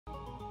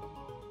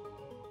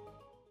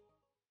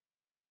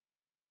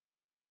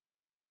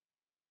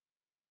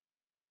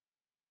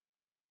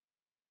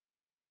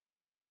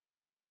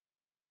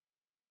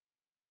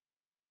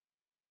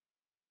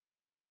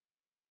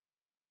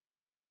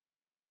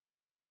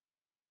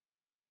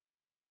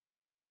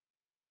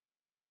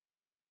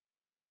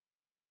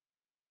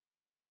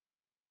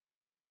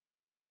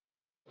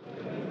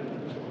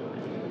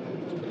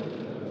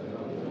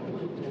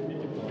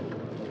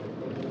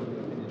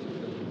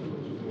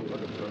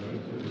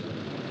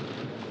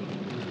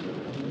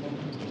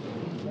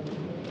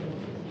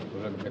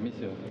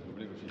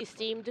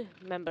Esteemed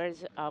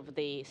members of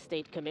the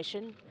State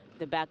Commission,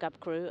 the backup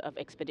crew of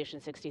Expedition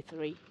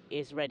 63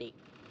 is ready.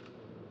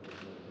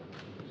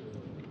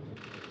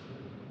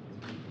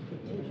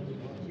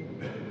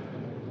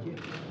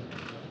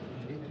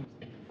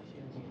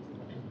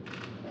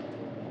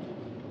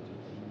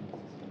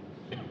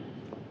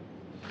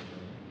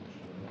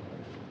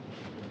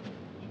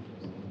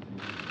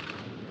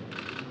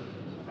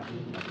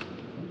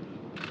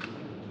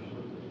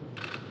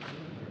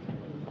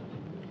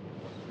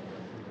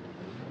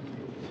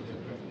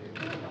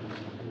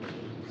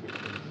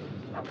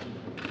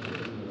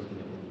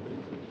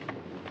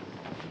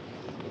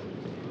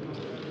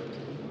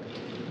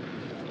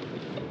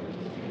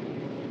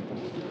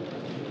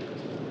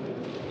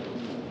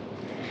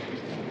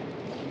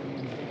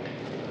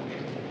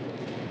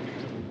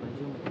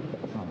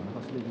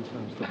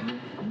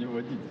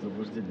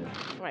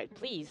 Right,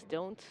 please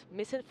don't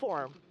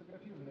misinform.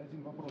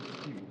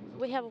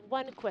 We have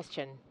one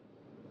question.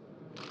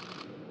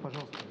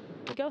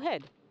 Go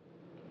ahead.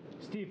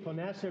 Steve, for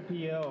NASA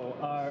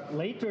PO,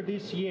 later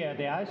this year,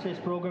 the ISS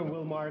program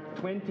will mark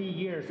 20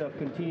 years of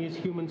continuous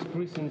human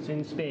presence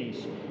in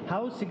space.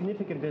 How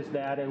significant is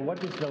that, and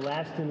what is the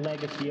lasting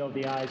legacy of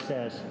the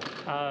ISS?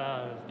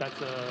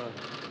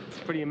 It's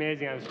pretty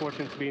amazing. I was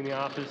fortunate to be in the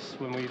office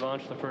when we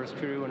launched the first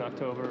crew in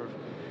October of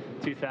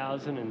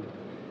 2000, and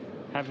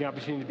having the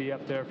opportunity to be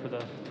up there for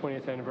the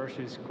 20th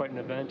anniversary is quite an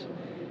event.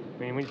 I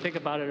mean, when you think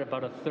about it,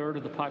 about a third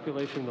of the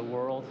population of the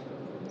world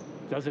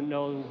doesn't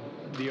know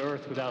the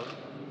Earth without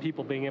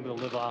people being able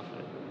to live off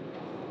it.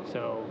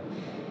 So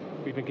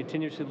we've been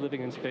continuously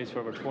living in space for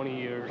over 20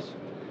 years,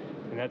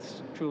 and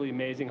that's truly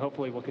amazing.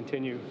 Hopefully we'll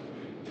continue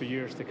for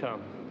years to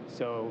come.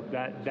 So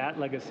that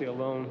legacy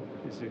alone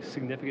is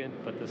significant,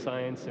 but the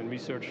science and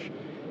research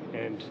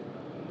and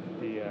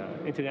the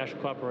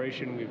international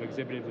cooperation we've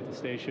exhibited with the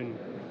station,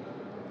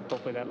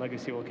 hopefully that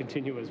legacy will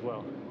continue as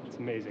well. It's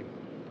amazing.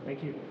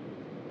 Thank you.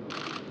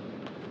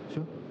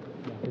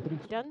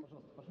 Done?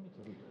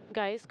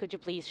 Guys, could you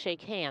please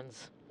shake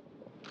hands?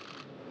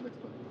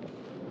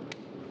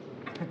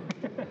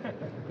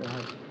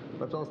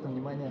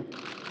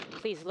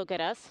 Please look at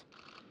us.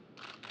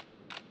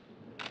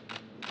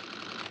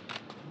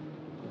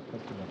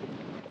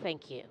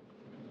 Thank you.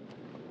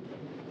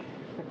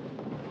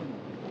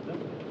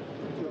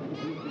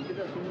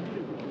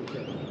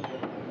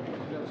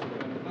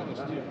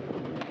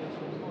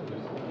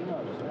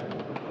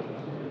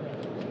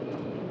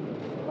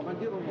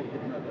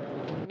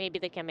 Maybe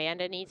the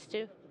commander needs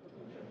to.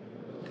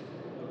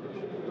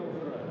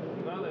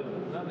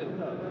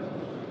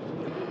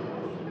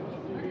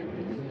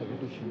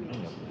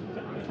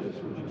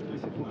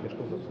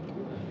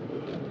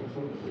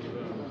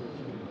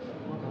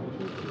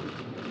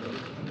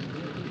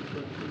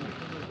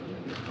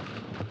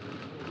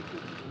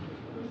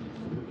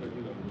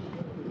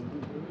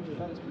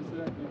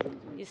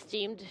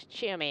 Esteemed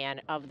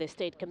chairman of the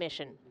State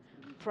Commission,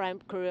 prime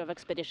crew of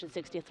Expedition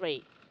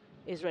 63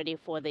 is ready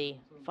for the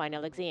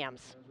final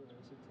exams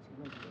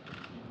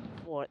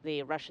for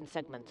the Russian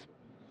segment.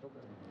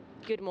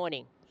 Good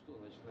morning.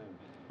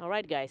 All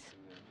right, guys.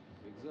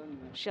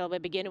 Shall we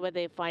begin with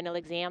the final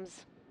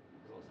exams?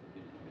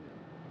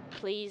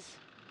 Please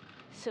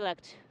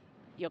select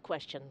your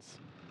questions.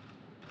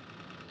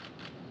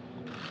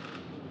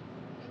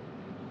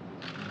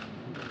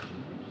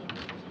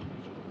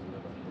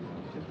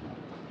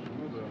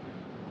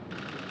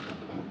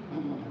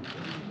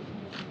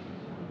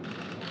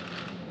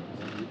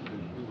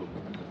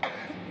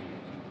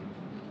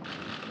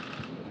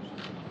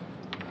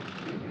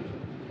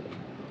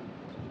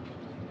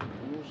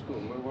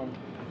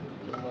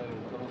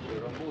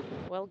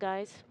 Well,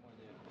 guys,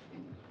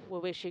 we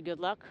wish you good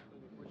luck,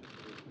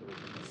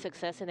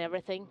 success in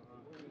everything.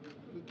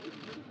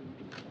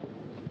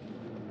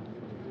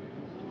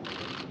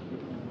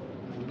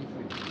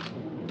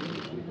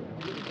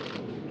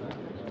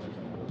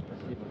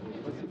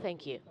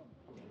 Thank you.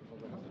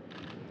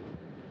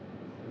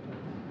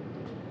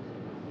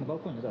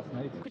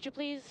 Could you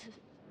please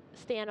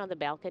stand on the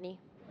balcony?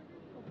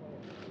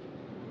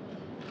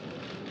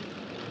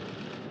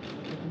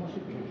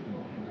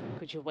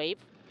 Could you wave?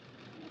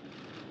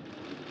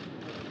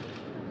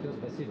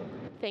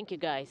 Thank you,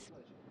 guys.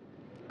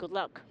 Good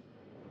luck.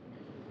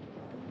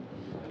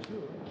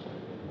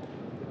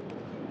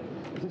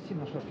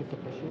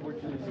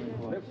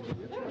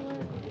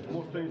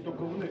 Может, они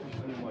только в нефть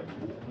снимают.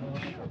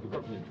 Ну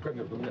как мне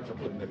камеру поменять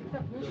обходный нефть?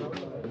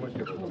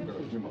 Монтер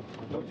только снимал.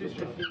 Вот здесь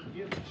сейчас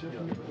нет, сейчас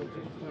нет.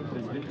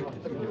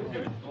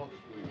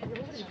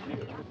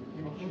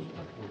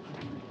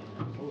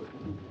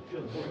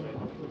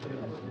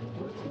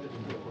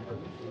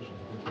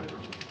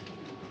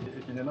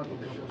 Если не надо, то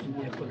сейчас не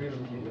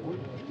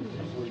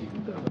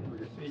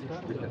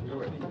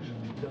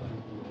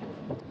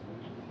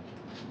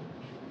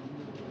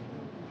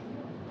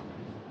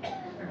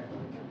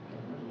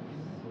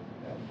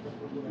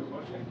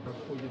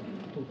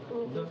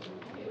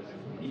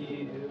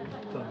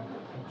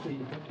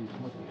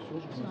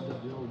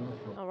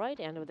All right,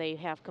 and they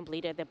have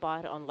completed the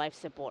part on life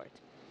support.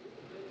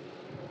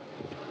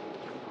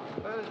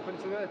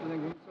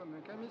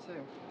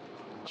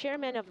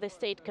 Chairman of the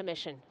State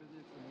Commission,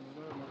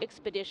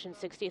 Expedition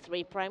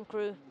 63 Prime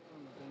Crew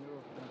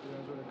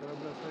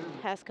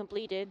has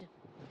completed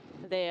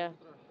their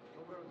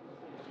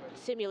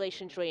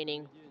simulation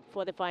training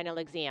for the final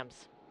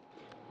exams.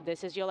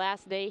 This is your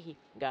last day,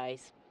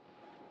 guys.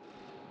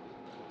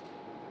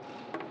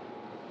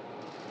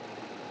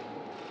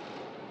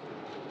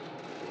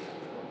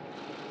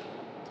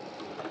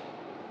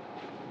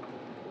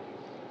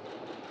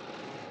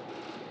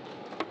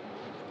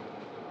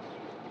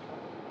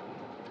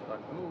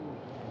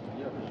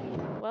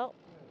 Well,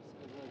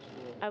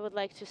 I would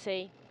like to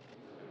say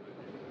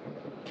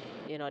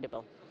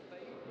inaudible.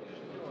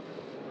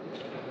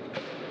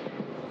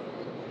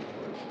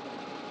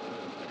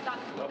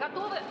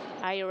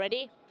 Are you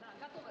ready?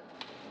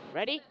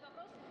 Ready?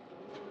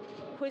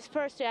 Who is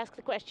first to ask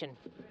the question?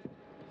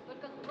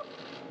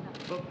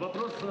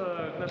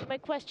 My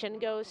question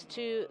goes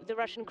to the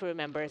Russian crew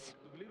members.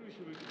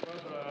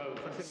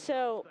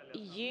 So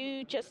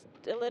you just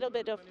a little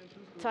bit of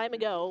time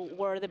ago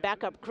were the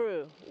backup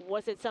crew.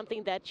 Was it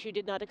something that you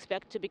did not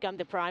expect to become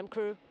the prime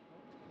crew?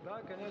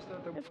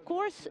 Of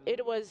course,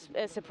 it was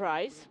a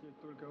surprise.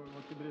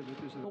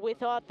 We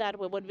thought that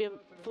we would be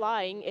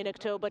flying in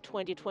October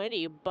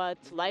 2020, but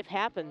life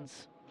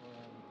happens.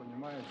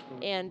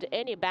 And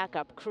any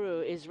backup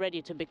crew is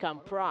ready to become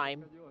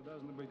prime.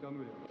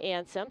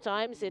 And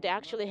sometimes it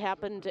actually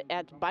happened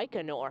at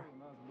Baikonur.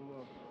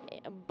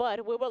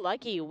 But we were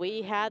lucky.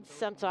 We had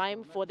some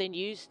time for the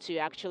news to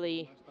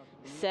actually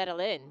settle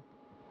in.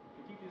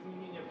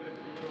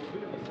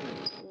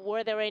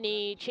 Were there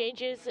any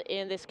changes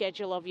in the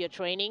schedule of your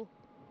training?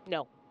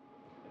 No.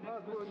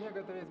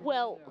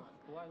 Well,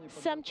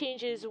 some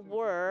changes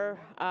were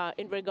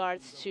in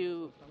regards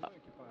to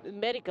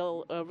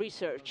medical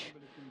research,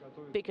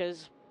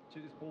 because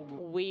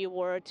we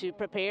were to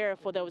prepare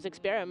for those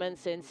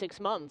experiments in 6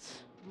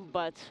 months,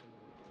 but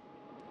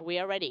we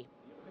are ready.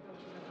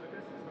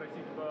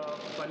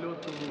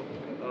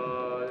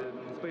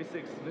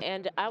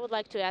 And I would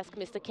like to ask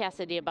Mr.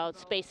 Cassidy about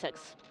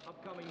SpaceX.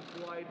 Upcoming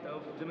flight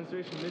of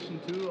demonstration mission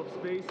 2 of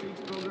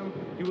SpaceX program.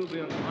 You will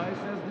be on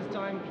ISS this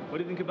time. What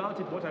do you think about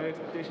it? What are your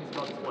expectations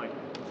about this flight?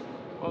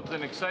 Well, it's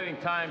an exciting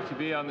time to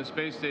be on the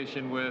space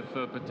station with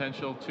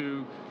potential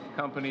 2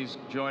 companies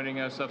joining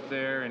us up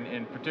there,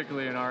 and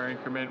particularly in our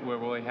increment where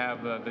we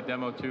have the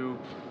Demo 2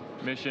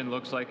 mission.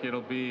 Looks like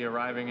it'll be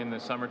arriving in the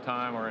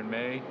summertime or in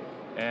May.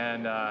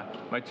 And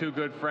my 2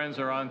 good friends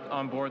are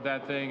on board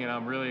that thing, and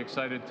I'm really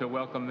excited to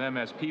welcome them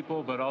as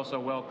people, but also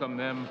welcome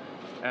them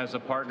as a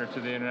partner to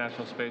the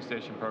International Space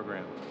Station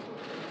program.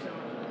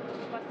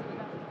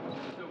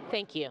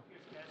 Thank you.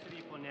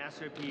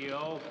 NASA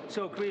PO.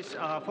 So Chris,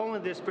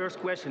 following this first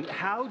question,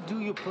 how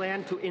do you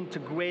plan to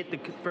integrate the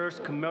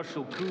first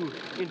commercial crew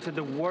into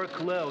the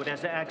workload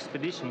as an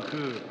expedition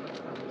crew?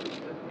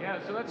 Yeah,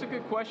 so that's a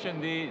good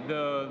question.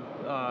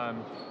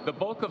 The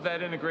bulk of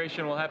that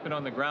integration will happen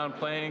on the ground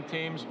planning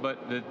teams,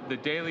 but the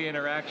daily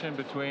interaction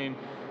between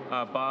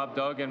Bob,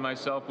 Doug, and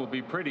myself will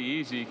be pretty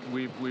easy.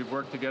 We've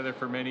worked together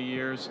for many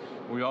years.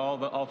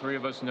 All 3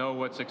 of us know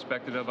what's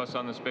expected of us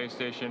on the space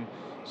station.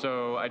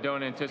 So I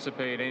don't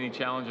anticipate any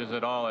challenges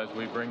at all as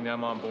we bring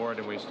them on board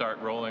and we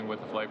start rolling with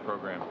the flight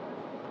program.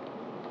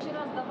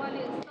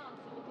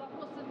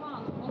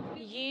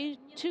 You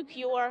took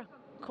your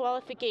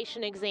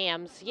qualification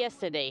exams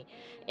yesterday,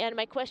 and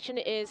my question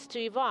is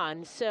to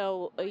Ivan.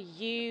 So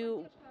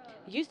you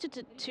used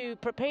to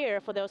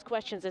prepare for those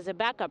questions as a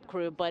backup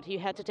crew, but you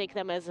had to take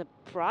them as a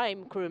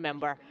prime crew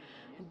member.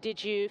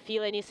 Did you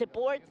feel any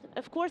support?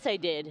 Of course I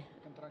did.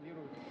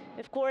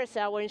 Of course,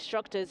 our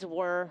instructors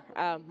were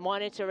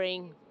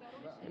monitoring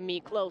me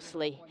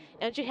closely.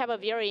 And you have a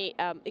very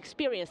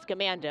experienced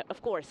commander.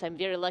 Of course, I'm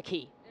very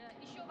lucky.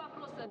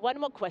 One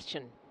more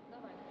question.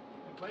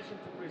 Question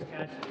to Chris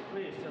Cassidy,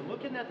 please.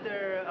 Looking at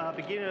their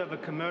beginning of a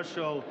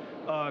commercial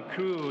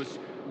cruise,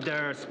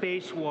 their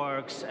space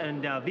works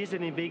and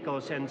visiting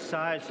vehicles and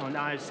sites on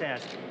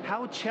ISS,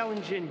 how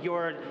challenging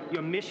your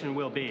mission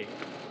will be?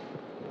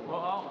 Well,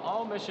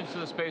 all missions to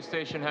the space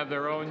station have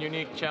their own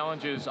unique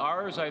challenges.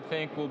 Ours, I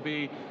think, will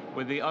be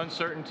with the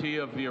uncertainty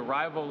of the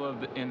arrival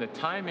and the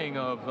timing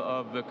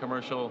of the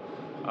commercial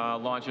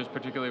launches,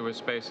 particularly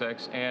with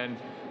SpaceX, and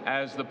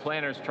as the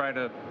planners try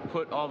to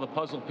put all the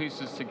puzzle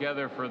pieces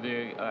together for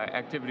the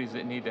activities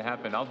that need to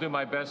happen. I'll do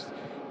my best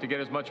to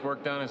get as much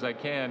work done as I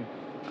can,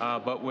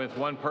 but with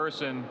one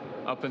person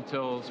up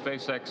until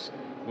SpaceX,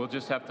 we'll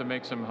just have to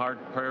make some hard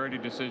priority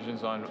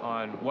decisions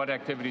on what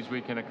activities we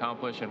can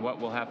accomplish and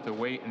what we'll have to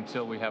wait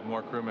until we have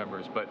more crew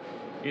members. But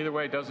either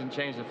way, it doesn't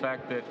change the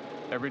fact that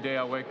every day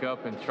I'll wake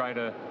up and try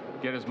to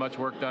get as much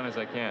work done as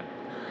I can.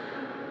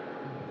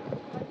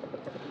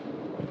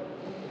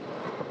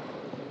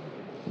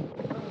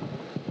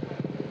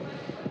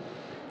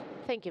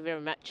 Thank you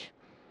very much.